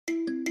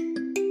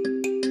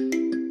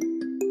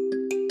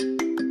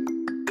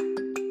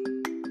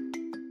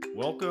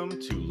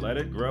Welcome to Let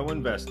It Grow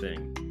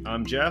Investing.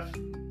 I'm Jeff.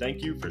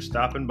 Thank you for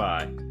stopping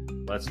by.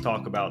 Let's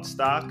talk about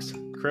stocks,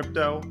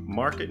 crypto,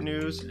 market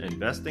news,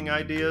 investing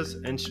ideas,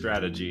 and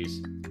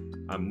strategies.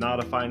 I'm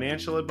not a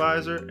financial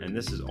advisor, and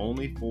this is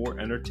only for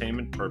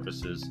entertainment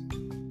purposes.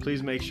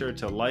 Please make sure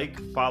to like,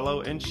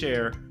 follow, and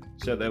share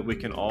so that we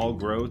can all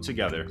grow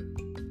together.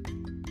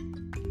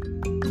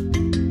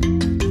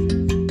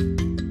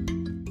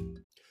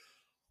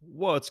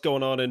 What's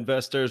going on,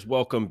 investors?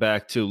 Welcome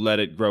back to Let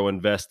It Grow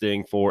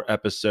Investing for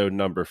episode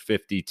number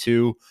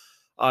 52.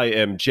 I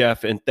am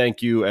Jeff, and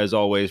thank you, as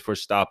always, for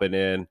stopping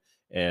in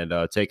and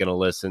taking a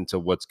listen to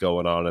what's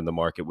going on in the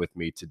market with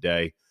me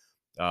today.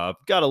 I've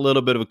got a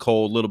little bit of a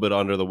cold, a little bit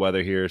under the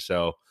weather here,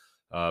 so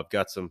I've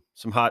got some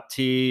hot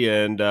tea,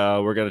 and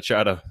we're going to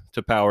try to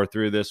power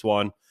through this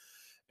one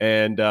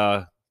and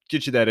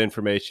get you that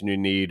information you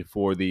need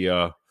for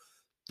the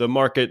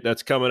market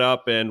that's coming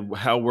up and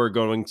how we're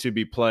going to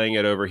be playing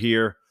it over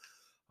here.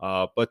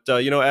 But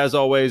as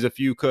always, if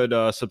you could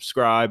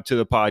subscribe to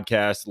the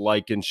podcast,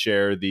 like and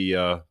share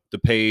the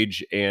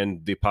page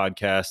and the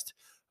podcast,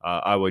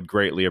 I would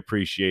greatly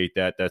appreciate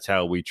that. That's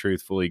how we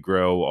truthfully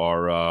grow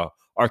our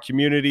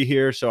community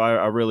here. So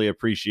I really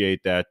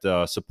appreciate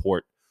that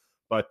support.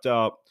 But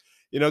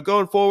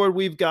going forward,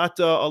 we've got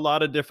a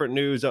lot of different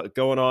news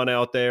going on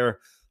out there.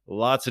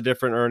 Lots of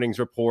different earnings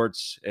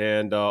reports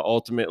and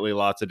ultimately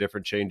lots of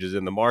different changes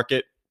in the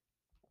market.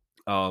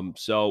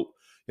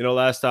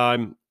 Last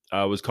time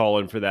I was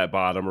calling for that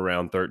bottom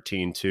around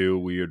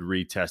 13.2. We had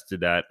retested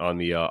that on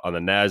the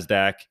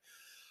NASDAQ.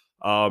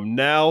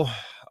 Now,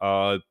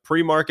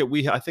 pre-market,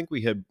 I think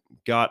we had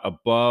got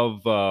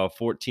above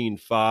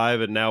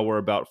 14.5, and now we're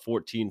about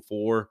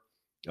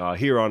 14.4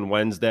 here on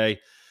Wednesday.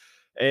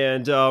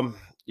 And,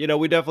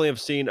 we definitely have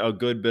seen a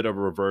good bit of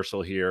a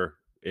reversal here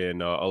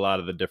in a lot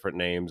of the different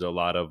names. A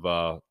lot of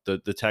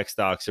the tech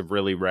stocks have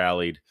really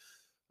rallied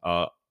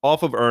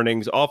off of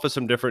earnings, off of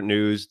some different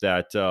news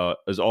that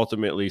is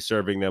ultimately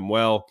serving them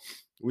well.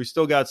 We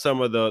still got some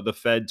of the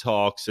Fed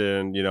talks,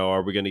 and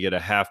are we going to get a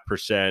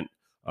 0.5%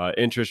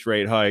 interest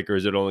rate hike, or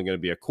is it only going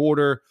to be a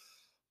quarter?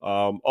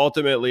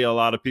 Ultimately, a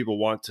lot of people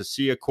want to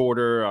see a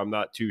quarter. I'm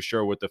not too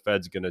sure what the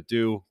Fed's going to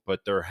do,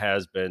 but there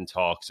has been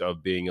talks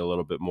of being a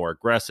little bit more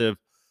aggressive.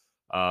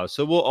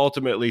 So we'll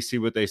ultimately see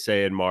what they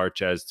say in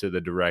March as to the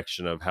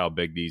direction of how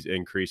big these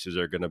increases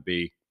are going to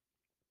be.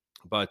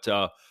 But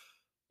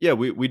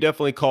we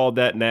definitely called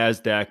that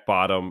NASDAQ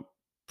bottom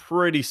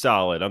pretty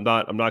solid. I'm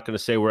not going to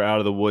say we're out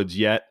of the woods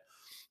yet,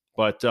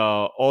 but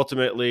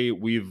ultimately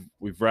we've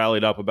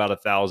rallied up about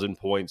 1,000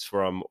 points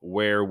from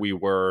where we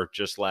were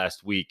just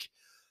last week.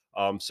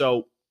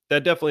 So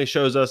that definitely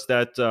shows us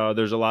that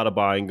there's a lot of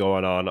buying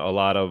going on, a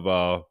lot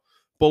of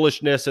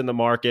bullishness in the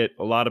market,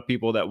 a lot of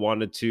people that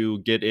wanted to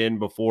get in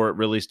before it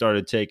really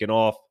started taking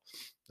off.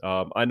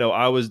 I know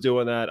I was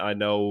doing that. I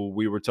know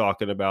we were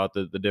talking about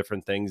the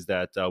different things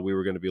that we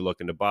were going to be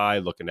looking to buy,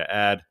 looking to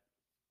add,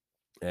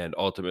 and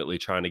ultimately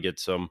trying to get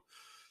some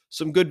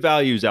good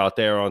values out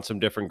there on some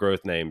different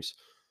growth names.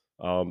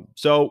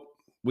 So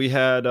we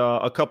had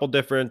a couple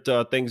different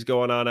things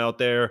going on out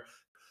there.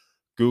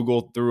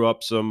 Google threw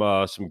up some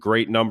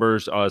great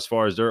numbers as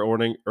far as their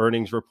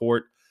earnings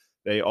report.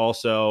 They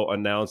also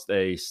announced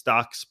a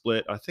stock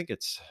split. I think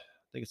it's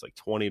like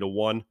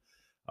 20-1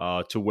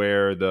 to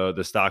where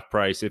the stock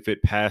price, if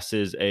it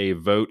passes a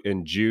vote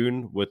in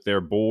June with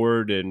their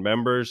board and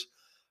members,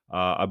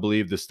 I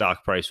believe the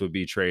stock price would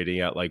be trading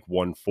at like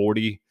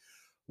 140,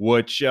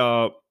 which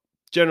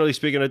generally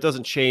speaking, it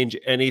doesn't change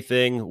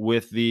anything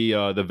with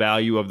the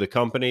value of the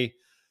company.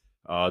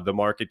 The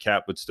market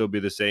cap would still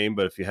be the same,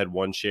 but if you had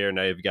one share,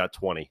 now you've got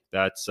 20.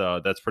 That's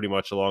pretty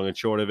much the long and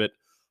short of it.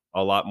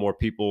 A lot more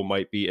people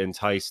might be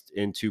enticed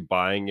into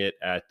buying it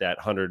at that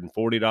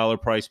 $140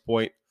 price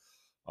point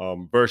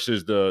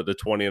versus the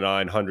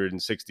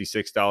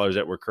 $2,966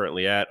 that we're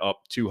currently at,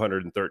 up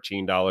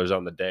 $213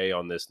 on the day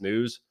on this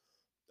news,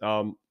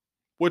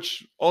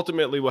 which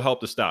ultimately will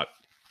help the stock.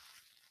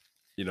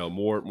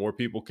 More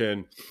people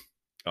can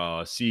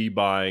see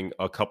buying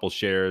a couple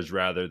shares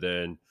rather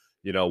than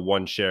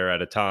one share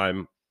at a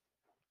time,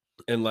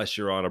 unless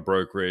you're on a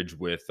brokerage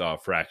with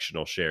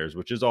fractional shares,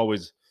 which is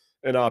always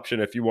an option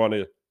if you want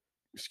to,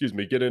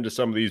 get into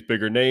some of these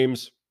bigger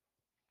names,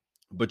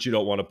 but you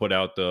don't want to put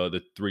out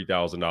the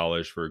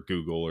 $3,000 for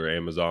Google or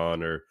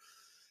Amazon or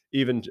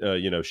even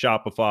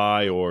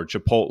Shopify or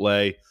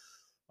Chipotle.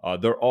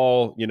 They're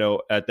all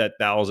at that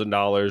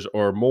 $1,000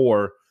 or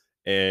more,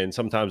 and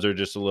sometimes they're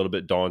just a little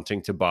bit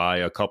daunting to buy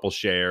a couple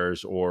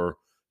shares, or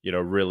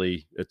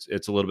really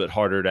it's a little bit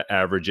harder to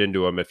average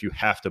into them if you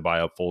have to buy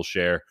a full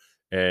share,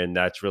 and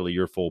that's really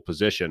your full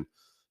position.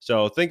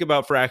 So think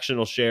about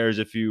fractional shares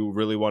if you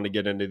really want to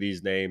get into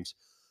these names,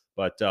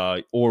 but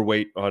or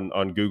wait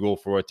on Google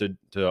for it to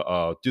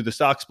do the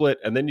stock split,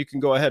 and then you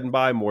can go ahead and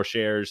buy more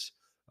shares.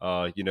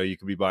 You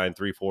could be buying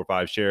 3, 4,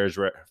 5 shares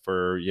for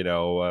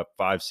 $500, $600,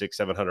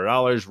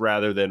 $700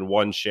 rather than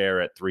one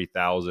share at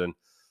 3,000.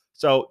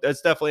 So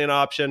that's definitely an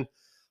option,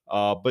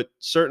 but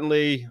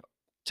certainly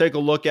take a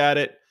look at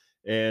it.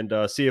 and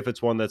see if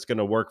it's one that's going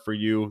to work for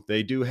you.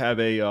 They do have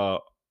a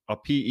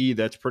PE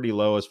that's pretty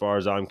low as far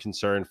as I'm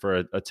concerned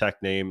for a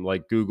tech name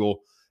like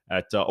Google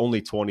at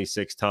only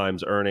 26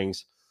 times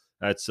earnings.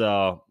 That's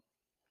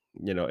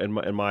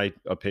in my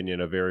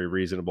opinion, a very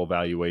reasonable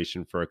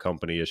valuation for a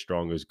company as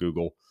strong as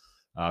Google.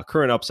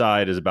 Current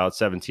upside is about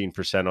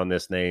 17% on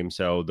this name,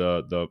 so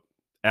the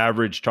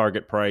average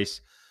target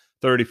price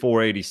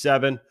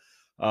 34.87.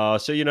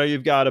 So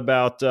you've got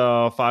about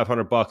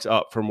 $500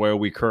 up from where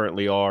we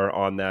currently are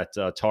on that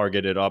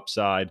targeted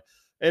upside,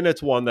 and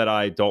it's one that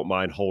I don't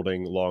mind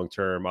holding long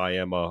term. I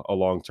am a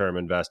long term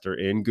investor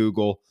in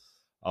Google,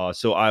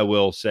 so I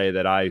will say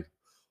that I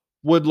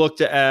would look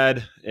to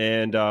add,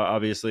 and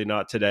obviously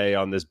not today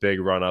on this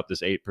big run up,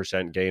 this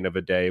 8% gain of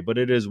a day, but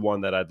it is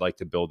one that I'd like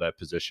to build that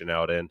position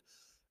out in.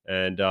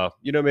 And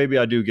maybe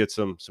I do get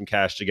some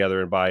cash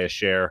together and buy a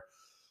share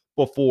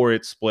before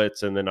it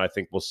splits, and then I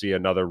think we'll see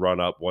another run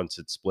up once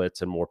it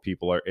splits and more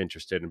people are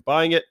interested in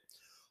buying it.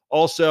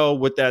 Also,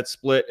 with that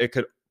split, it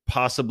could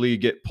possibly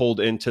get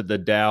pulled into the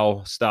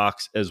Dow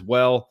stocks as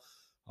well.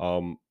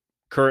 Um,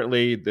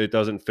 Currently, it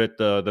doesn't fit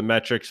the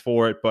metrics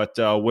for it, but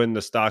when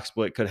the stock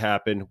split could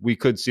happen, we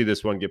could see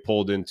this one get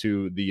pulled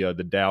into the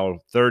Dow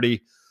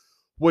 30,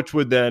 which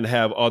would then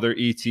have other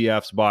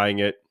ETFs buying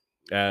it.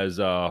 As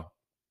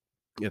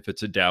if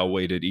it's a Dow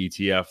weighted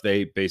ETF,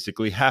 they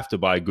basically have to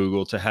buy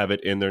Google to have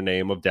it in their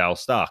name of Dow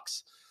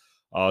stocks.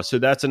 So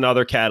that's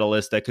another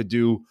catalyst that could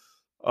do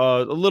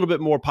a little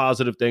bit more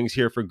positive things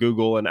here for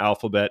Google and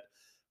Alphabet.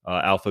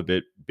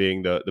 Alphabet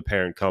being the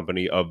parent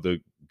company of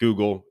the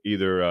Google,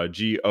 either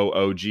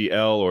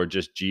GOOGL or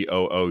just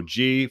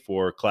GOOG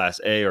for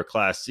Class A or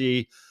Class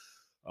C.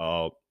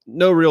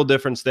 No real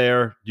difference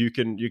there. You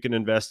can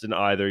invest in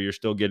either. You're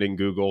still getting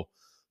Google,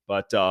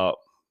 but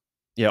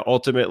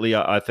ultimately,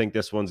 I think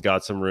this one's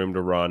got some room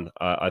to run.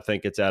 I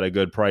think it's at a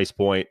good price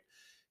point,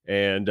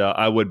 and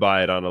I would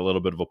buy it on a little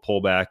bit of a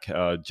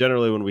pullback.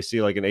 Generally, when we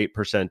see like an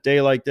 8%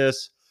 day like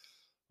this,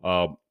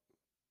 a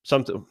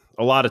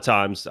lot of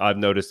times I've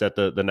noticed that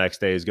the next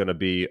day is going to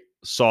be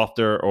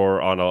softer or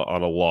on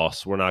a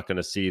loss. We're not going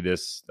to see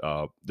this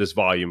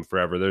volume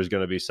forever. There's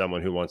going to be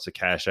someone who wants to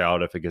cash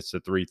out if it gets to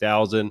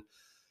 3,000,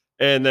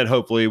 and then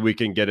hopefully we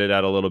can get it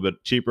at a little bit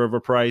cheaper of a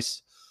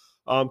price.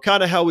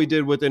 Kind of how we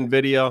did with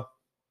Nvidia.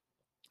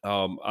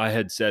 I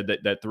had said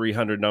that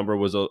 300 number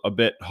was a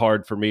bit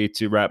hard for me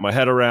to wrap my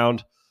head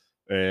around.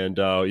 And,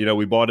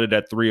 we bought it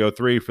at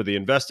 303 for the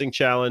investing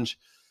challenge.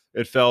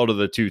 It fell to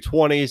the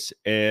 220s.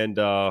 And,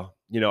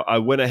 I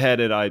went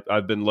ahead and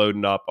I've been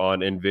loading up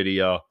on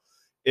NVIDIA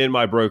in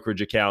my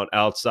brokerage account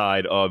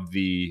outside of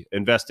the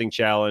investing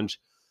challenge.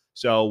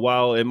 So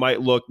while it might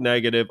look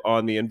negative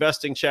on the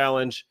investing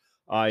challenge,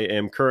 I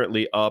am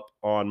currently up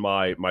on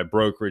my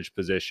brokerage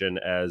position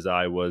as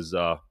I was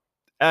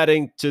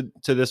adding to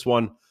this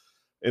one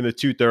in the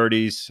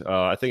 230s.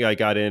 I think I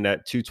got in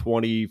at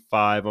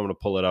 225. I'm going to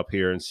pull it up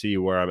here and see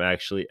where I'm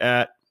actually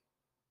at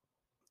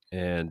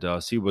and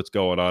see what's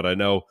going on. I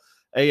know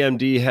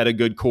AMD had a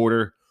good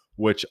quarter,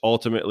 which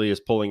ultimately is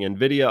pulling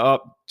NVIDIA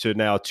up to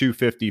now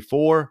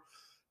 254.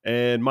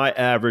 And my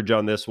average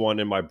on this one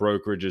in my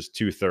brokerage is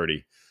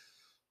 230.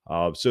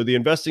 So the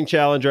investing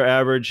challenger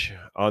average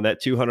on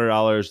that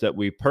 $200 that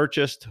we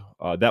purchased,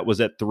 that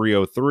was at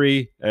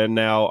 303. And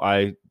now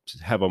I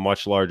have a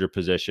much larger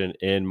position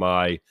in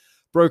my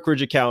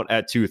brokerage account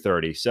at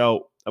 230.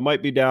 So I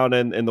might be down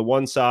in the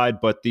one side,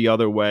 but the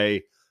other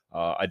way,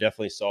 I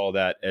definitely saw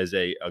that as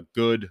a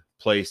good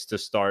place to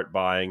start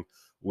buying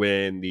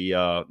when the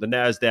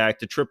NASDAQ,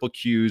 the triple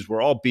Qs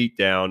were all beat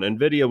down.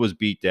 NVIDIA was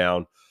beat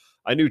down.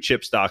 I knew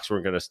chip stocks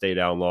weren't going to stay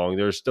down long.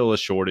 There's still a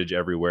shortage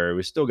everywhere.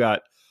 We still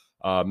got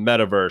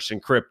metaverse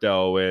and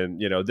crypto and,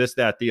 this,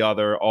 that, the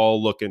other,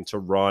 all looking to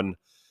run.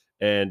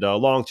 And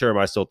long term,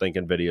 I still think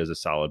NVIDIA is a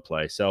solid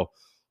play. So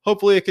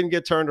hopefully it can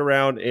get turned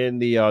around in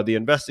the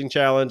investing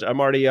challenge. I'm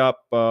already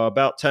up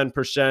about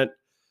 10%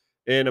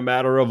 in a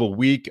matter of a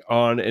week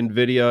on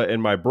NVIDIA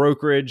in my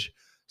brokerage.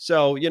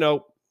 So,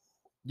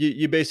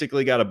 you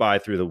basically got to buy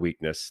through the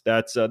weakness.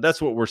 That's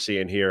what we're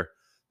seeing here.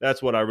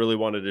 That's what I really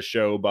wanted to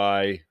show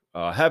by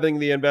having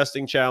the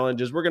investing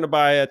challenges. We're going to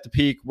buy at the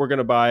peak. We're going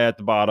to buy at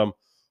the bottom.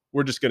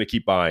 We're just going to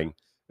keep buying.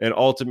 And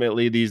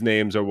ultimately, these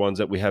names are ones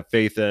that we have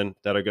faith in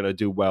that are going to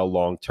do well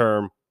long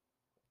term.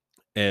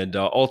 And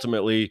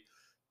ultimately,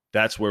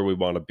 that's where we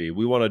want to be.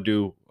 We want to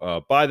do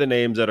buy the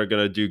names that are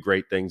going to do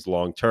great things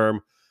long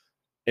term.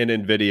 And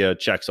NVIDIA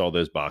checks all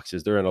those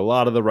boxes. They're in a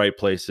lot of the right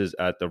places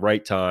at the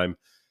right time.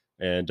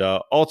 And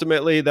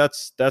ultimately,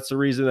 that's the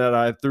reason that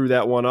I threw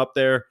that one up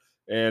there.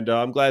 And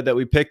I'm glad that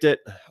we picked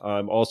it.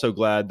 I'm also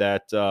glad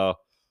that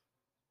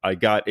I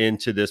got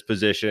into this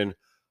position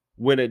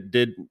when it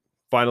did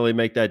finally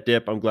make that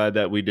dip. I'm glad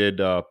that we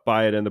did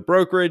buy it in the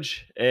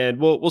brokerage, and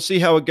we'll see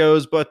how it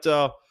goes. But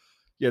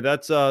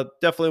that's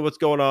definitely what's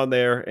going on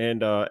there.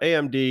 And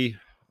AMD,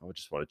 I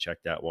just want to check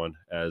that one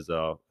as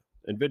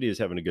NVIDIA is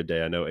having a good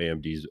day. I know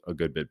AMD is a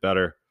good bit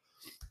better.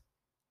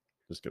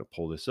 Just going to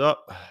pull this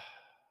up.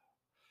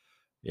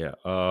 Yeah.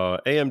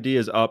 AMD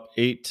is up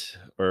 $10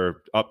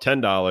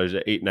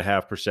 at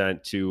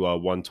 8.5% to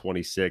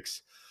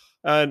 126.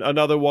 And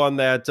another one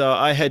that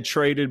I had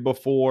traded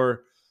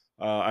before.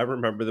 I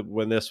remember that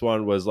when this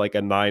one was like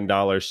a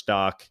 $9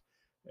 stock,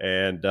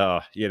 and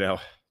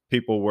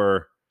people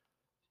were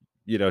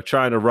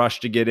trying to rush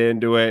to get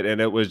into it, and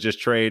it was just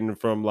trading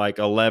from like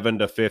 11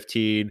 to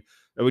 15.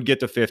 It would get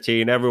to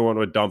 15, everyone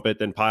would dump it,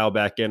 then pile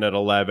back in at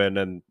 11,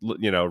 and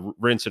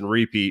rinse and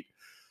repeat.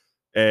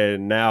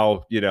 And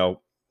now,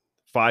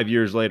 5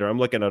 years later, I'm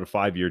looking at a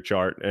 5 year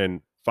chart,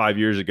 and 5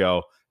 years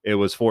ago it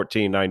was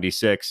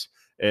 1496,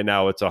 and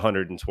now it's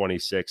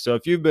 126. So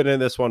if you've been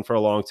in this one for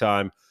a long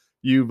time,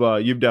 you've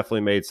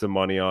definitely made some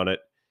money on it.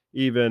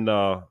 Even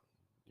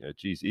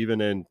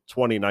even in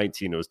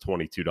 2019 it was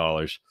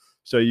 $22.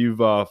 So you've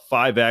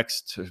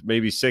 5x,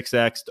 maybe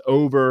 6x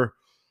over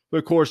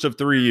the course of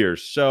 3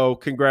 years. So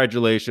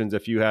congratulations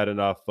if you had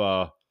enough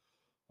uh,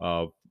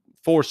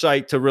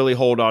 foresight to really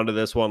hold on to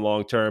this one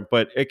long term.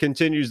 But it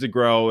continues to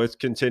grow. It's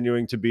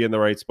continuing to be in the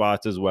right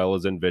spots, as well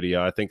as Nvidia.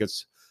 I think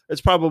it's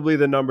probably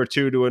the number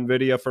two to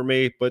Nvidia for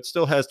me, but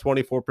still has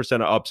 24%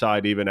 of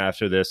upside even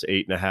after this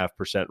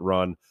 8.5%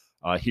 run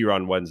here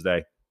on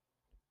Wednesday.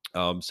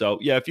 So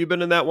yeah, if you've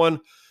been in that one,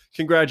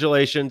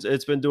 congratulations.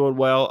 It's been doing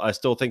well. I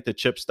still think the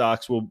chip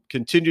stocks will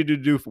continue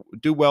to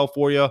do well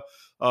for you.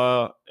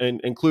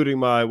 And including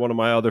one of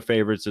my other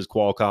favorites is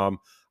Qualcomm.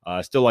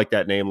 I still like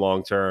that name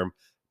long term,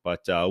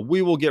 but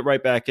we will get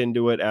right back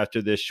into it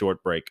after this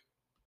short break.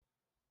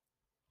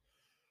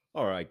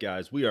 All right,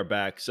 guys, we are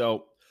back.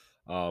 So,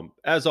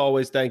 as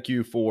always, thank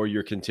you for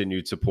your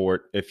continued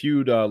support. If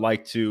you'd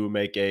like to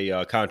make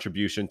a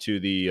contribution to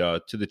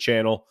the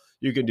channel,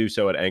 you can do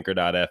so at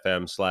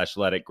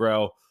anchor.fm/let it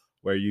grow,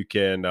 where you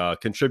can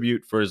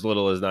contribute for as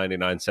little as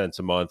 99 cents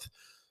a month.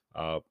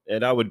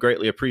 And I would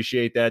greatly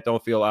appreciate that.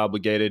 Don't feel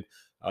obligated.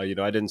 I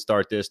didn't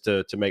start this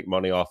to make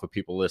money off of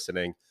people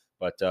listening,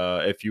 but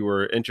if you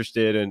were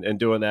interested in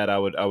doing that, I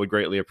would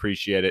greatly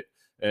appreciate it.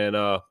 And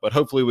but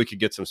hopefully we could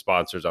get some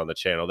sponsors on the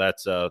channel.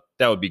 That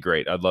would be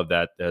great. I'd love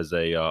that as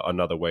a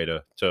another way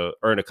to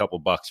earn a couple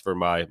bucks for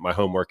my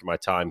homework and my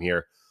time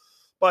here.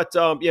 But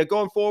yeah,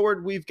 going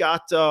forward, we've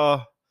got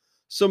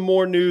some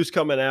more news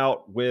coming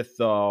out with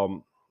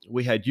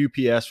we had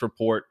UPS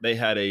report. They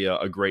had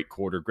a great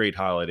quarter, great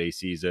holiday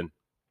season,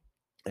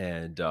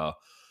 and I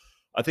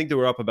think they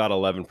were up about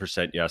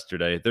 11%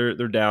 yesterday.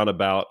 They're down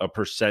about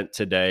 1%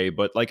 today,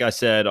 but like I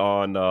said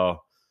on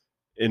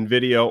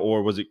Nvidia,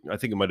 or was it, I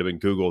think it might have been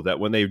Google, that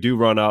when they do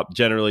run up,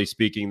 generally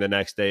speaking, the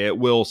next day it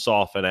will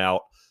soften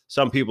out.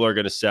 Some people are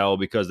going to sell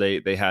because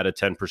they had a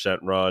 10%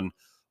 run,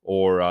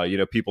 or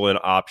people in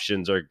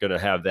options are going to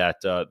have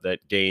that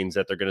gains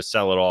that they're going to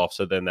sell it off.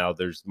 So then now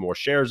there's more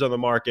shares on the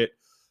market.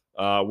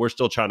 We're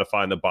still trying to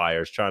find the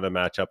buyers, trying to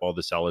match up all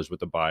the sellers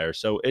with the buyers.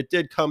 So it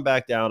did come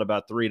back down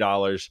about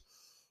 $3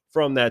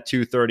 from that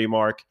 230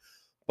 mark,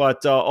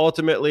 but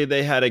ultimately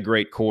they had a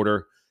great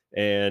quarter,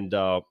 and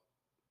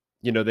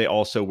they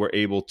also were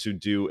able to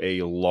do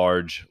a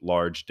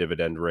large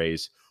dividend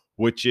raise,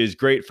 which is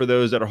great for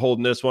those that are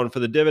holding this one for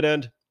the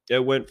dividend.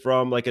 It went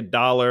from like a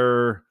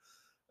dollar,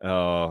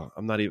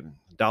 I'm not even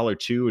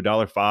 $1.02,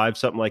 $1.05,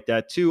 something like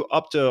that, to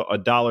up to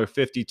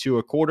 $1.52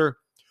 a quarter,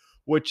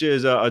 which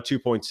is a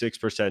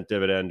 2.6%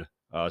 dividend.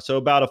 So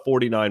about a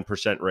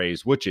 49%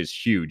 raise, which is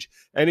huge.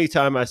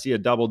 Anytime I see a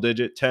double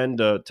digit, 10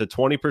 to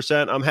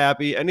 20%, I'm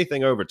happy.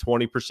 Anything over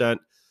 20%,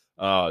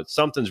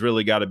 something's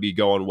really got to be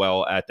going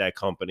well at that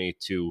company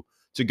to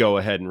go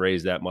ahead and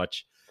raise that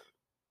much.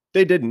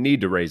 They didn't need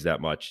to raise that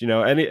much.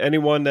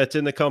 Anyone that's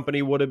in the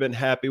company would have been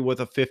happy with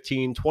a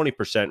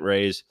 15-20%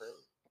 raise,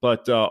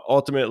 but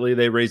ultimately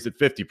they raised it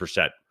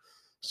 50%.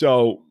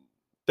 So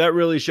that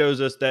really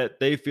shows us that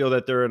they feel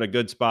that they're in a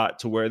good spot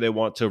to where they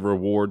want to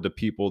reward the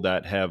people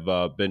that have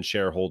been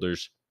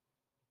shareholders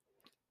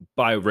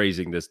by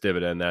raising this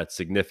dividend that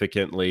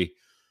significantly.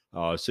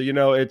 So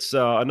it's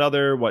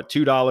another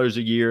 $2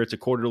 a year. It's a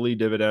quarterly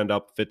dividend,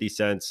 up 50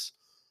 cents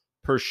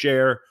per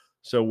share.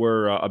 So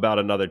we're about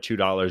another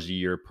 $2 a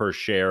year per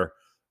share.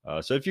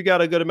 So if you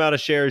got a good amount of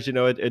shares,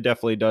 it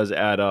definitely does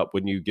add up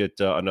when you get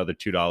another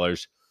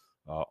 $2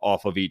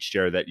 off of each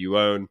share that you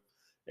own.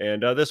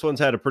 And this one's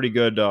had a pretty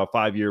good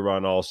 5 year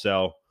run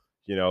also.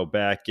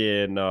 Back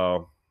in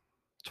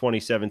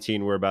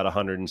 2017, we're about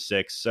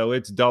 106. So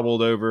it's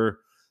doubled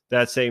over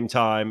that same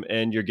time,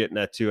 and you're getting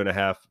that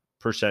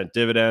 2.5%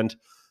 dividend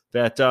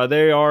that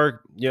they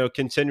are,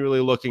 continually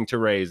looking to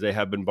raise. They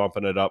have been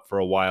bumping it up for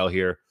a while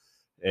here.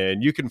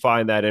 And you can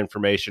find that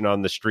information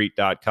on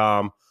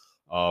thestreet.com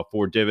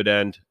for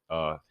dividend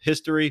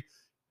history.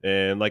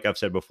 And like I've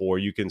said before,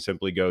 you can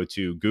simply go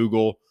to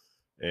Google,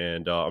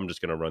 and I'm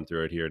just going to run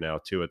through it here now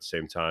too at the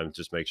same time.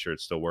 Just make sure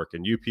it's still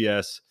working.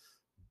 UPS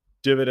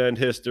dividend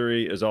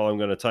history is all I'm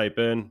going to type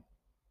in.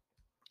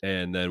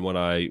 And then when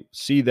I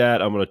see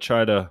that, I'm going to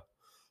try to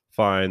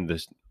find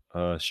this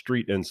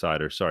Street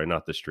Insider. Sorry,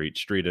 not the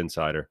Street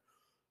Insider.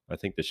 I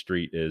think the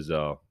Street is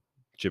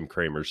Jim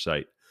Cramer's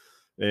site.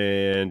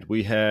 And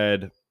we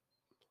had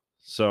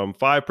some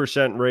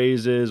 5%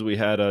 raises. We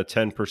had a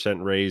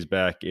 10% raise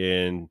back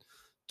in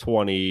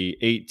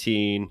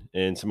 2018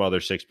 and some other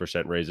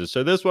 6% raises.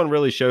 So this one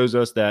really shows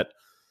us that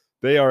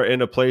they are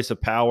in a place of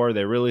power.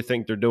 They really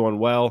think they're doing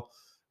well,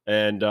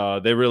 and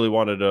they really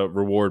wanted to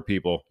reward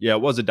people. Yeah,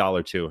 it was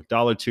 $1.02.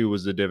 $1.02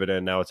 was the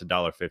dividend. Now it's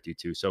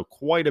 $1.52. So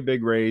quite a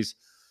big raise,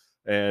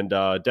 and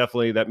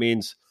definitely that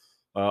means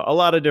a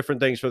lot of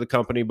different things for the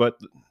company. But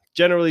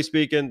generally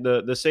speaking,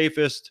 the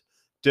safest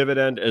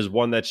dividend is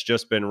one that's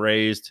just been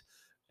raised.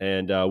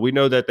 And we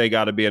know that they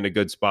got to be in a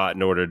good spot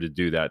in order to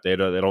do that. They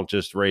don't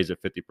just raise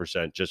it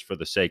 50% just for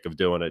the sake of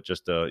doing it,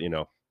 just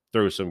to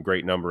throw some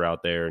great number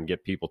out there and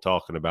get people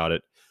talking about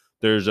it.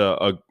 There's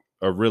a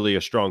really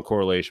a strong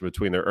correlation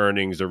between their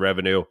earnings, their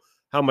revenue,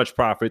 how much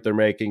profit they're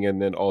making,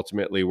 and then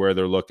ultimately where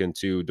they're looking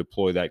to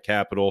deploy that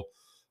capital.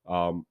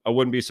 I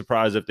wouldn't be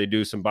surprised if they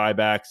do some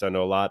buybacks. I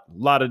know a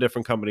lot of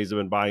different companies have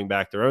been buying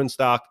back their own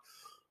stock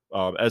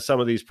as some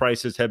of these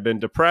prices have been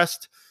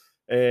depressed.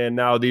 And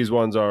now these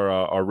ones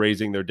are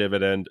raising their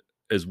dividend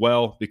as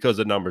well because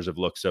the numbers have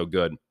looked so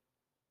good.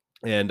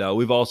 And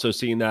we've also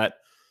seen that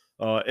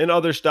in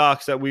other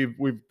stocks that we've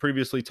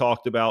previously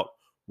talked about,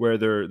 where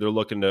they're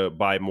looking to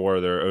buy more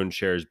of their own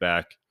shares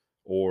back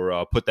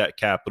or put that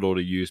capital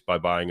to use by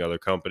buying other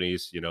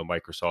companies.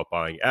 Microsoft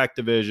buying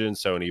Activision,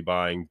 Sony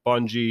buying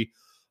Bungie,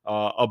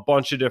 a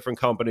bunch of different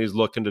companies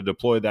looking to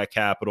deploy that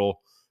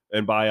capital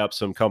and buy up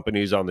some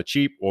companies on the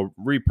cheap or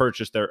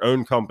repurchase their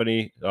own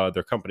company,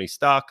 their company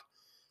stock.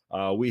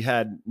 We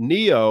had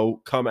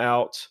NIO come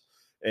out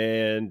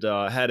and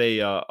had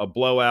a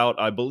blowout.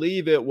 I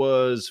believe it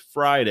was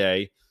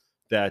Friday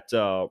that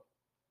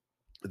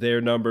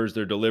their numbers,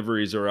 their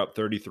deliveries are up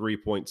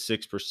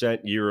 33.6%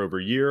 year over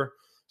year.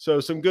 So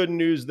some good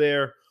news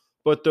there.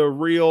 But the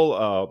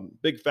real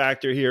big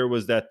factor here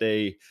was that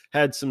they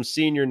had some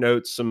senior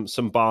notes,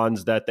 some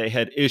bonds that they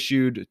had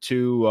issued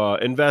to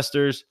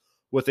investors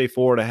with a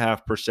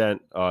 4.5%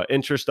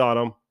 interest on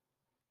them.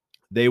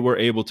 They were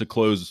able to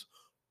close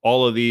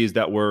all of these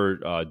that were,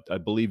 I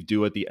believe,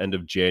 due at the end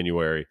of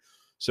January.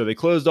 So they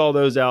closed all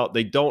those out.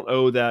 They don't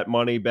owe that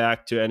money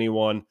back to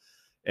anyone.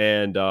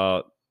 And,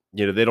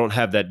 they don't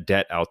have that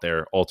debt out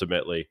there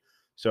ultimately.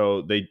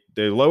 So they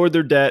lowered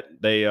their debt.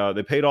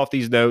 They paid off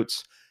these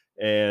notes.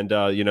 And,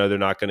 they're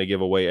not going to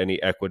give away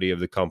any equity of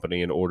the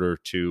company in order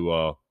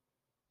to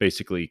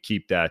basically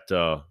keep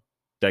that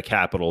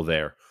capital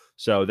there.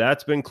 So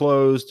that's been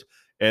closed.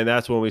 And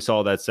that's when we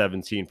saw that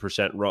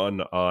 17%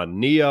 run on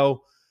NIO.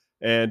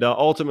 And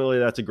ultimately,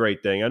 that's a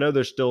great thing. I know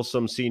there's still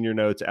some senior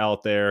notes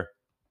out there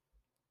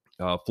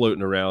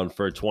floating around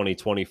for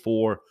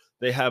 2024.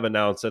 They have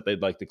announced that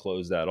they'd like to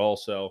close that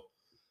also.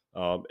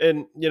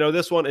 And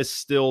this one is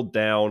still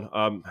down.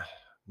 I'm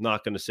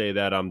not going to say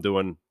that I'm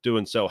doing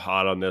so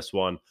hot on this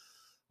one.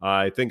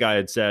 I think I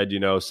had said,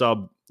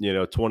 sub,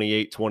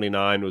 28,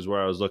 29 was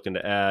where I was looking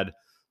to add.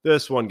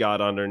 This one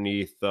got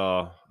underneath.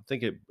 I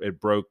think it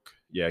broke.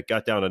 Yeah, it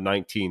got down to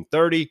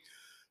 19.30.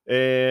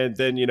 And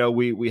then,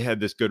 we had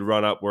this good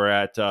run up. We're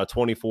at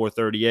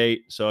 24.38.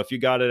 So if you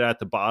got it at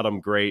the bottom,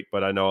 great.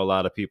 But I know a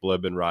lot of people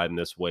have been riding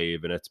this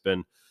wave, and it's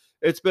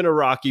been a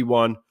rocky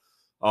one.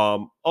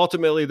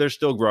 Ultimately, they're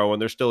still growing.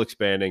 They're still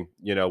expanding.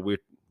 We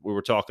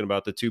were talking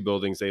about the 2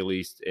 buildings they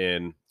leased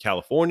in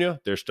California.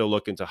 They're still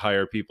looking to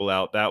hire people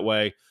out that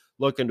way,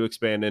 looking to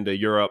expand into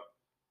Europe.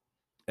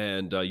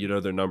 And,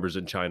 their numbers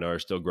in China are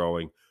still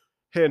growing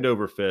hand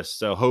over fist.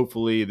 So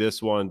hopefully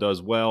this one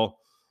does well.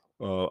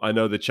 I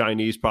know the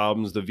Chinese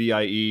problems, the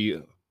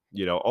VIE,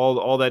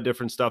 all that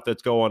different stuff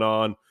that's going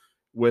on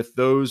with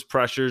those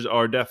pressures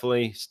are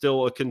definitely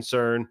still a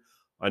concern.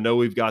 I know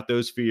we've got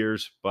those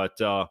fears, but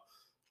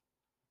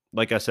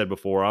like I said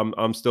before,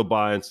 I'm still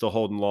buying, still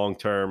holding long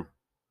term.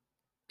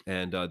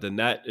 And then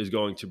that is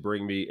going to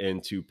bring me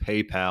into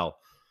PayPal.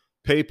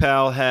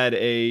 PayPal had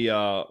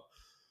a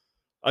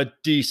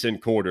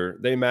decent quarter.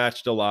 They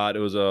matched a lot.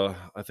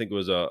 I think it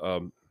was a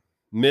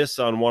miss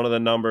on one of the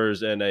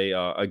numbers and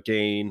a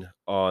gain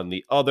on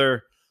the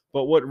other.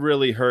 But what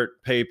really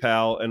hurt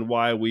PayPal and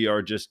why we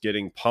are just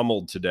getting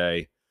pummeled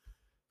today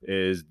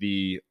is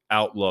the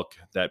outlook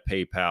that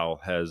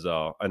PayPal has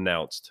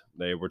announced.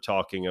 They were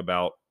talking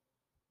about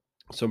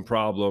some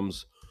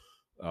problems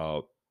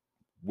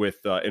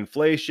with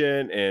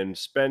inflation and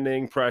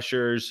spending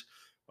pressures.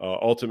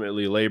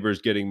 Ultimately, labor is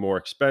getting more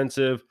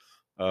expensive.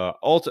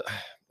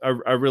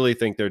 I really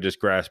think they're just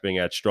grasping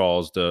at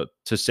straws to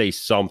say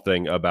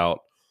something about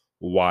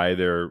why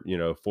their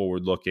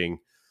forward-looking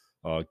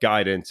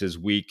guidance is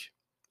weak.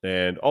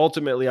 And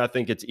ultimately, I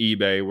think it's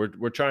eBay.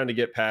 We're trying to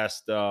get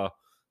past the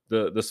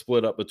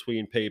split up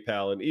between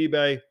PayPal and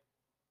eBay.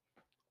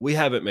 We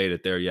haven't made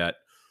it there yet.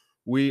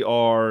 We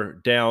are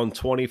down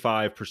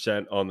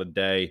 25% on the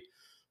day.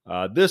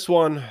 This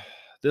one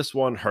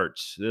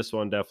hurts. This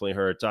one definitely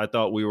hurts. I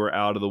thought we were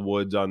out of the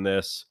woods on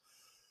this.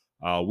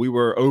 We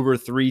were over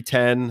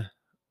 310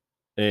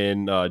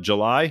 in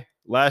July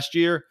last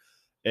year,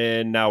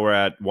 and now we're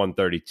at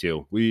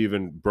 132. We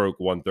even broke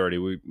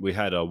 130. We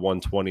had a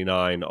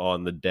 129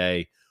 on the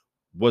day,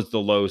 was the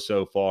low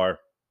so far.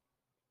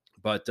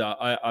 But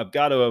I've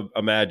got to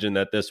imagine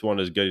that this one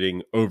is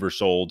getting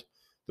oversold.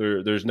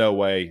 There's no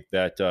way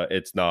that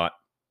it's not.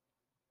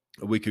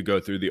 We could go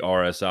through the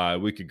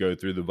RSI, we could go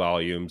through the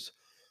volumes.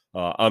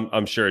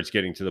 I'm sure it's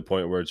getting to the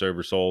point where it's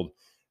oversold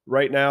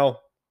right now.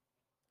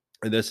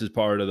 And this is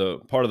part of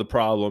the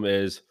problem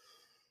is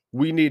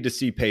we need to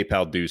see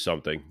PayPal do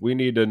something. We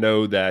need to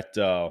know that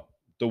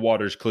the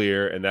water's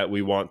clear and that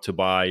we want to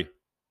buy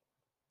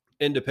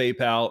into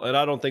PayPal. And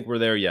I don't think we're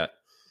there yet.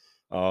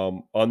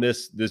 On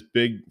this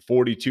big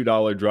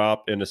 $42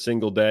 drop in a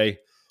single day,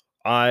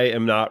 I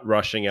am not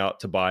rushing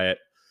out to buy it.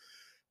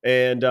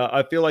 And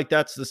I feel like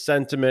that's the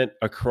sentiment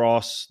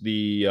across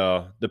the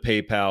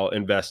PayPal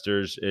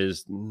investors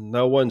is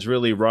no one's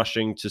really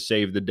rushing to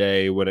save the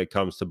day when it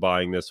comes to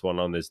buying this one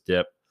on this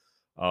dip.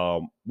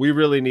 We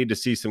really need to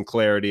see some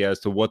clarity as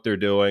to what they're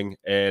doing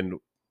and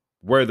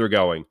where they're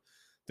going.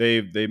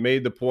 They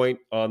made the point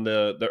on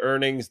the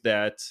earnings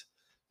that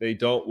they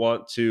don't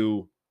want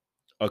to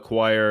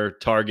acquire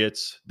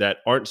targets that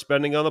aren't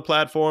spending on the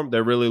platform.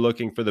 They're really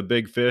looking for the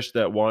big fish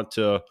that want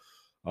to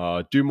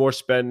do more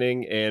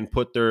spending and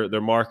put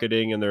their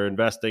marketing and their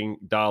investing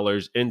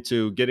dollars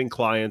into getting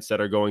clients that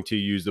are going to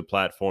use the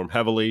platform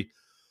heavily.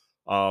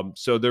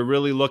 So they're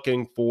really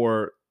looking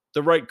for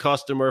the right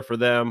customer for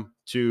them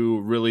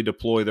to really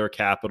deploy their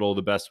capital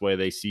the best way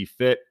they see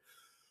fit.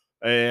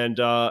 And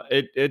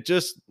it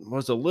just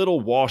was a little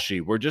washy.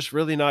 We're just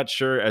really not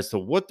sure as to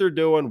what they're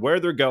doing, where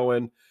they're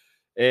going,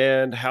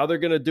 and how they're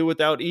going to do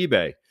without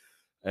eBay.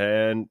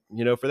 And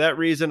for that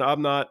reason,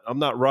 I'm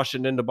not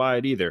rushing in to buy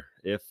it either.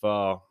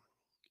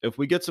 If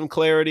we get some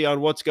clarity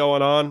on what's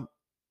going on,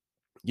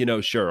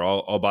 sure,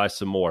 I'll buy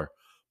some more.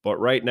 But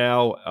right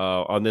now,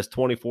 on this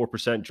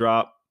 24%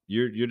 drop,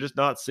 you're just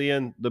not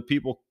seeing the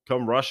people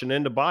come rushing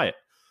in to buy it.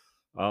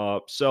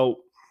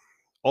 So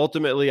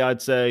ultimately,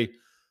 I'd say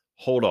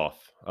hold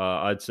off.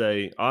 I'd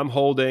say I'm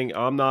holding.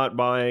 I'm not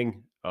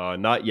buying.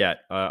 Not yet.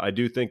 I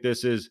do think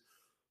this is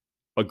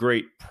a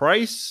great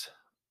price,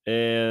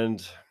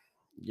 and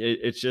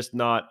it's just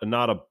not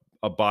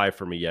a buy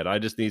for me yet. I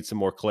just need some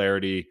more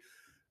clarity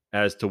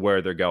as to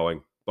where they're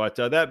going. But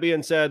that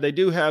being said, they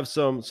do have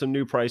some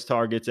new price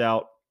targets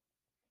out,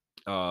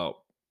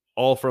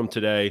 all from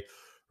today,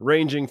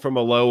 ranging from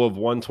a low of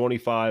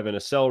 125 and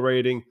a sell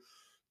rating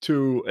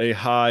to a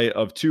high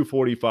of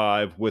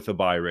 245 with a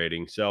buy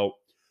rating. So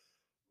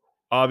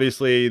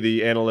obviously,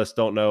 the analysts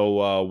don't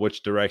know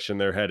which direction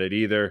they're headed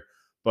either.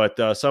 But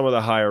some of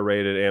the higher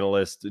rated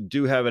analysts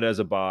do have it as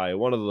a buy.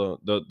 One of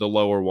the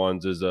lower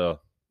ones is a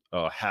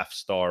half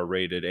star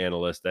rated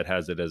analyst that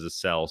has it as a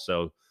sell.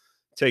 So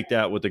take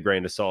that with a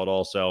grain of salt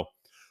also.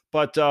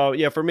 But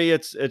yeah, for me,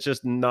 it's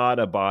just not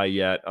a buy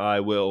yet. I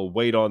will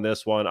wait on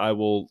this one. I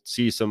will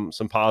see some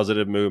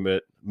positive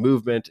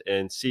movement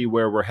and see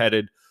where we're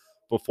headed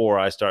before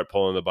I start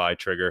pulling the buy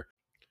trigger.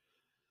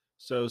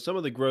 So some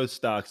of the growth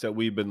stocks that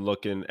we've been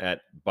looking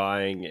at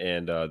buying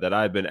and that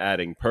I've been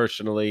adding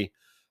personally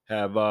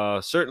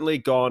have certainly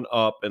gone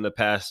up in the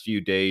past few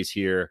days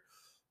here.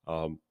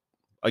 Um,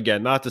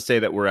 Again, not to say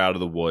that we're out of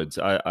the woods.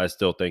 I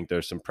still think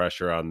there's some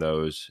pressure on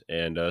those,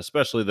 and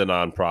especially the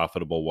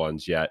non-profitable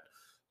ones yet.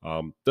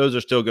 Those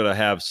are still going to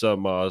have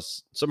some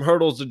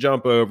hurdles to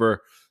jump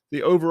over.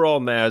 The overall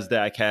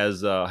Nasdaq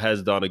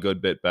has done a good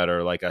bit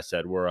better. Like I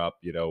said, we're up,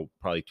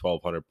 probably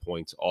 1,200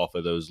 points off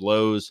of those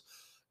lows.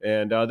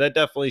 And that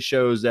definitely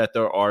shows that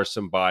there are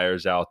some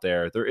buyers out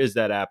there. There is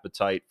that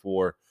appetite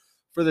for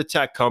the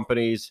tech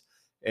companies,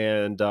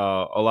 and a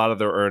lot of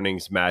their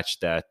earnings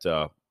match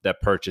that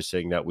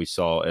purchasing that we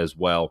saw as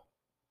well.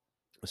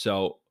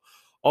 So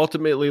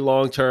ultimately,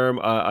 long term,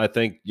 I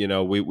think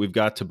we've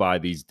got to buy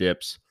these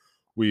dips.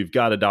 We've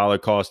got a dollar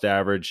cost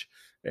average,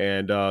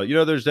 and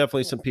there's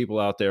definitely some people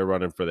out there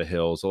running for the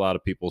hills. A lot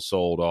of people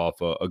sold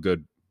off a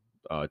good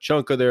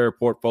chunk of their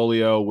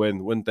portfolio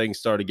when things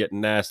started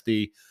getting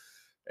nasty.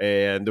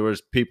 And there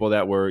was people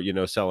that were,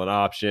 selling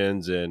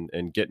options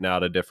and getting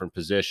out of different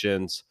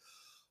positions.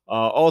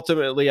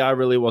 Ultimately, I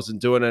really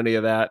wasn't doing any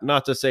of that.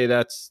 Not to say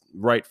that's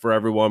right for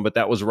everyone, but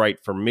that was right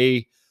for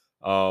me.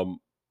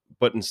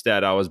 But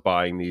instead, I was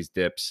buying these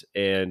dips,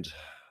 and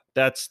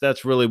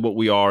that's really what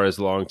we are as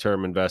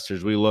long-term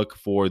investors. We look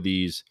for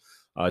these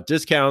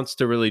discounts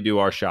to really do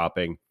our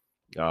shopping.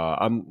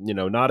 I'm,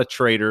 not a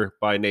trader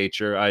by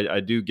nature. I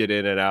do get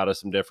in and out of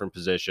some different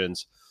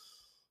positions.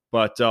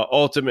 But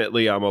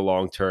ultimately, I'm a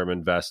long-term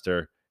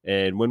investor.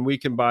 And when we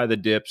can buy the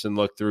dips and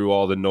look through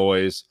all the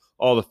noise,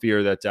 all the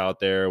fear that's out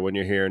there, when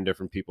you're hearing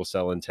different people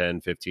selling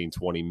 10, 15,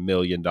 $20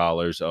 million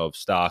of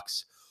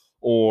stocks,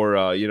 or,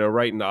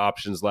 writing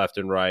options left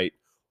and right,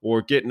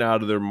 or getting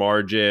out of their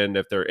margin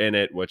if they're in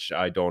it, which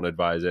I don't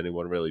advise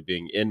anyone really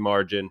being in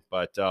margin.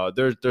 But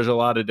there's a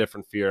lot of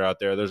different fear out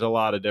there. There's a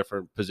lot of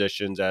different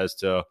positions as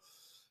to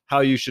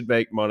how you should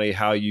make money,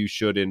 how you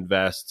should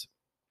invest.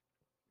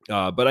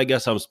 But I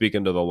guess I'm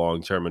speaking to the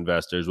long-term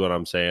investors when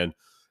I'm saying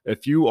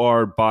if you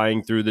are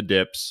buying through the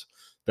dips,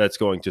 that's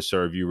going to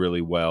serve you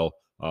really well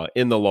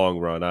in the long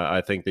run.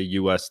 I think the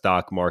U.S.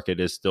 stock market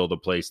is still the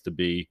place to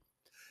be.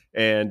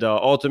 And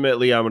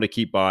ultimately, I'm going to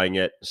keep buying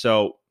it.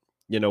 So,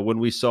 when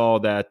we saw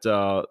that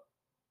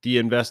the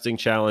investing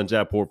challenge,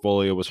 that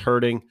portfolio was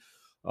hurting,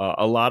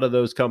 a lot of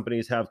those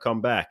companies have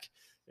come back.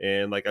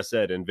 And like I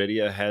said,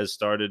 NVIDIA has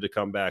started to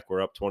come back.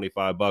 We're up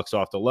 $25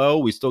 off the low.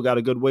 We still got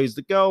a good ways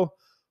to go,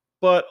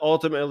 but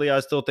ultimately, I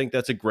still think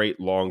that's a great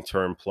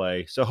long-term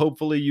play. So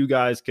hopefully you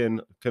guys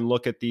can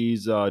look at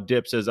these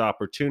dips as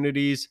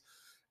opportunities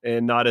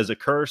and not as a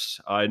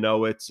curse. I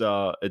know it's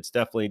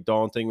definitely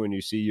daunting when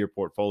you see your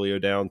portfolio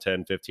down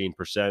 10,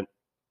 15%.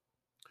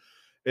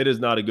 It is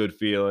not a good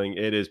feeling.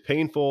 It is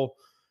painful.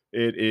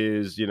 It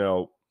is,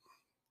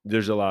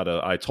 there's a lot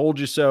of I told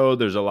you so.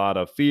 There's a lot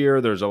of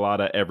fear. There's a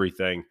lot of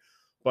everything.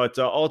 But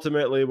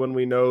ultimately, when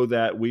we know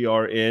that we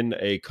are in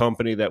a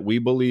company that we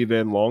believe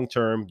in long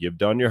term, you've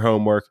done your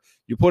homework,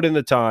 you put in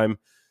the time,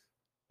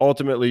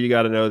 ultimately, you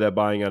got to know that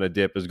buying on a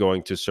dip is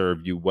going to serve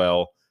you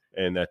well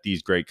and that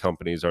these great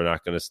companies are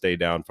not going to stay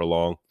down for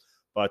long.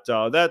 But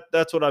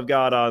that's what I've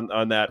got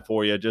on that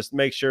for you. Just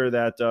make sure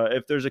that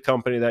if there's a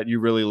company that you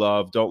really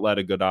love, don't let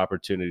a good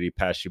opportunity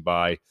pass you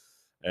by.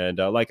 And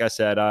like I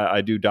said,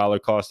 I do dollar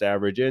cost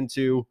average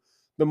into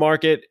the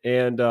market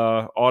and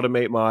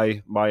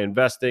automate my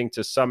investing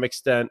to some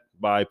extent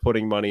by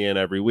putting money in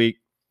every week.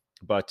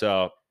 But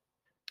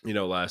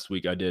last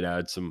week I did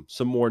add some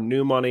more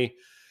new money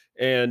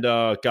and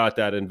got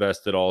that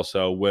invested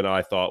also when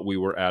I thought we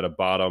were at a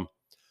bottom.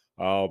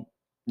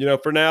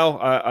 For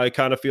now, I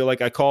kind of feel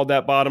like I called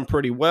that bottom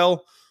pretty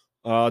well.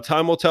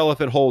 Time will tell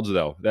if it holds,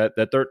 though. That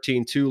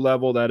 13.2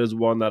 level, that is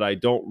one that I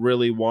don't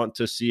really want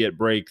to see it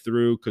break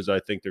through because I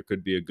think there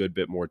could be a good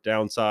bit more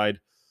downside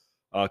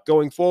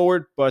going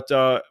forward. But,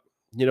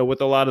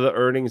 with a lot of the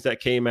earnings that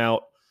came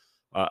out,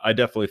 I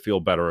definitely feel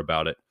better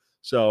about it.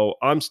 So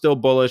I'm still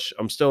bullish.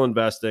 I'm still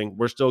investing.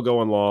 We're still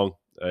going long.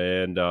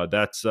 And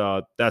that's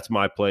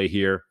my play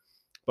here.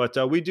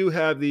 But we do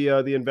have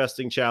the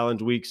investing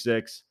challenge week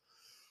 6.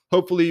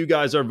 Hopefully you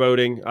guys are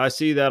voting. I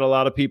see that a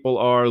lot of people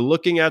are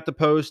looking at the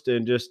post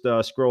and just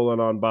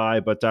scrolling on by,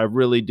 but I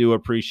really do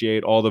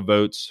appreciate all the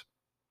votes.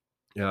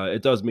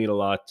 It does mean a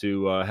lot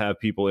to have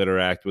people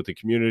interact with the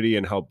community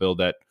and help build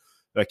that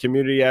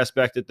community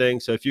aspect of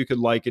things. So if you could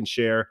like and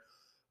share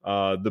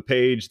the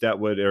page,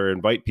 or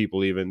invite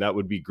people even, that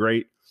would be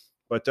great.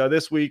 But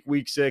this week,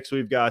 week 6,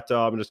 we've got,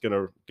 I'm just going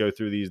to go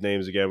through these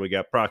names again. We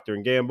got Procter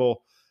 &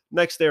 Gamble,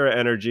 NextEra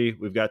Energy,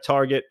 we've got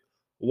Target,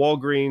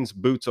 Walgreens,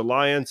 Boots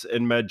Alliance,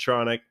 and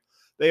Medtronic.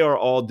 They are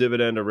all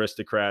dividend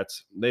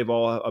aristocrats. They've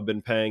all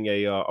been paying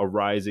a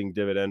rising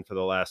dividend for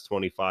the last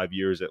 25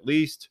 years at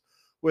least,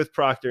 with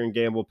Procter &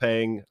 Gamble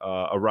paying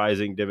a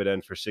rising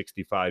dividend for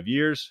 65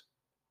 years.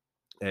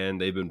 And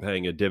they've been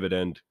paying a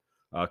dividend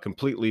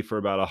completely for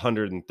about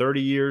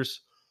 130 years,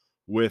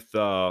 with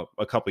a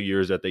couple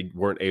years that they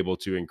weren't able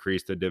to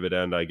increase the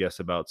dividend, I guess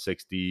about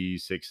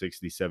 66,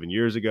 67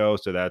 years ago.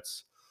 So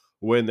that's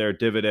when their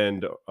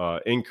dividend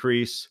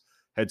increase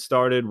had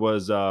started,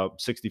 was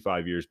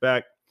 65 years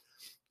back.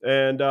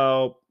 And,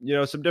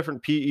 some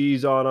different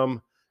PEs on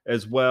them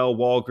as well.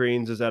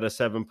 Walgreens is at a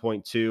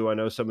 7.2. I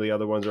know some of the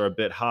other ones are a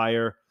bit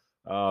higher,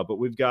 but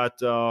we've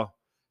got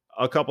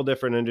a couple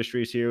different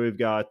industries here. We've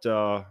got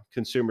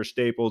consumer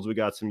staples. We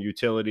got some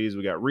utilities.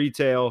 We got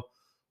retail.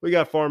 We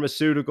got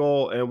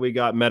pharmaceutical, and we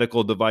got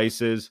medical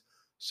devices.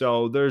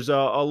 So there's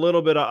a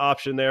little bit of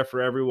option there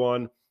for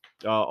everyone.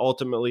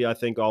 Ultimately, I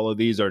think all of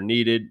these are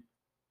needed.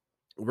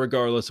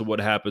 Regardless of what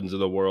happens in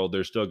the world,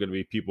 there's still going to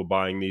be people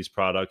buying these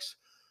products,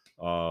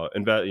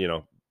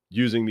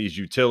 using these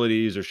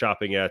utilities or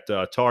shopping at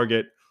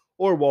Target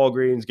or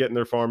Walgreens, getting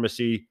their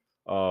pharmacy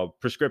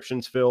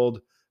prescriptions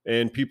filled.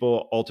 And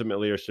people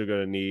ultimately are still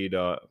going to need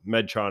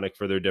Medtronic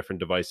for their different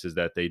devices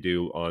that they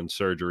do on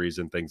surgeries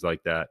and things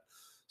like that.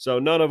 So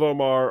none of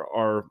them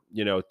are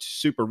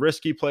super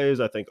risky plays.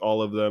 I think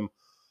all of them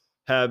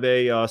have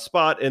a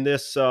spot in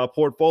this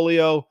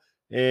portfolio.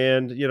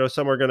 And,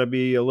 some are going to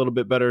be a little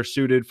bit better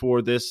suited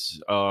for this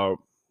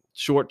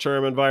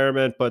short-term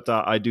environment. But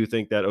I do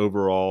think that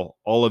overall,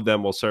 all of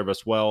them will serve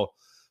us well.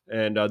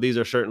 And these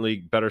are certainly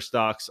better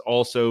stocks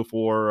also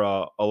for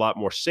a lot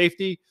more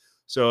safety.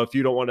 So if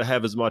you don't want to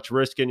have as much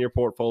risk in your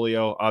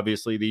portfolio,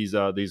 obviously these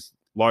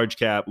large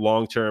cap,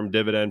 long-term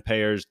dividend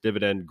payers,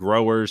 dividend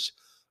growers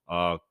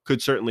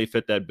could certainly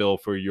fit that bill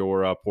for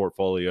your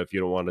portfolio if you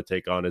don't want to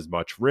take on as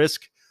much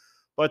risk.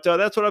 But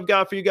that's what I've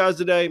got for you guys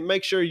today.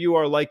 Make sure you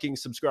are liking,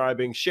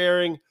 subscribing,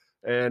 sharing,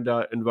 and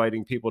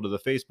inviting people to the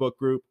Facebook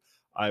group.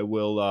 I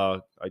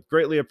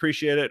greatly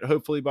appreciate it.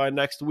 Hopefully by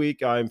next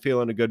week, I'm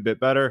feeling a good bit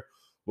better.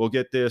 We'll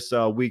get this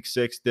week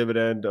 6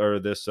 dividend, or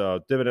this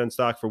dividend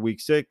stock for week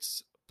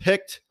 6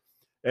 picked.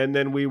 And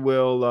then we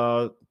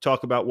will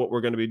talk about what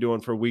we're going to be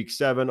doing for week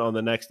 7 on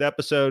the next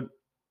episode.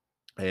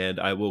 And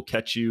I will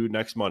catch you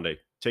next Monday.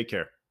 Take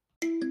care.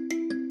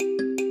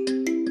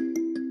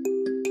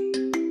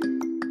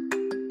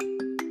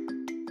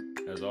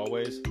 As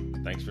always,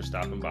 thanks for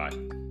stopping by.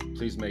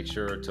 Please make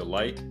sure to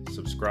like,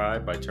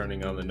 subscribe by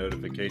turning on the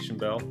notification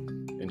bell,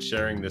 and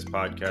sharing this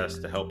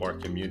podcast to help our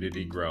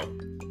community grow.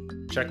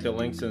 Check the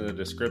links in the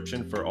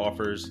description for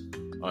offers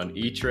on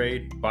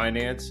E-Trade,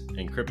 Binance,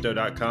 and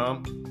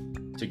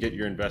Crypto.com. to get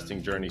your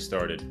investing journey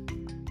started.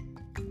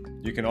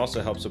 You can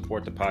also help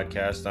support the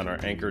podcast on our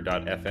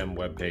anchor.fm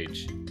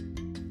webpage.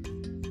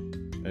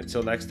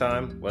 Until next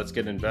time, let's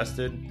get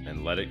invested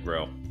and let it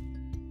grow.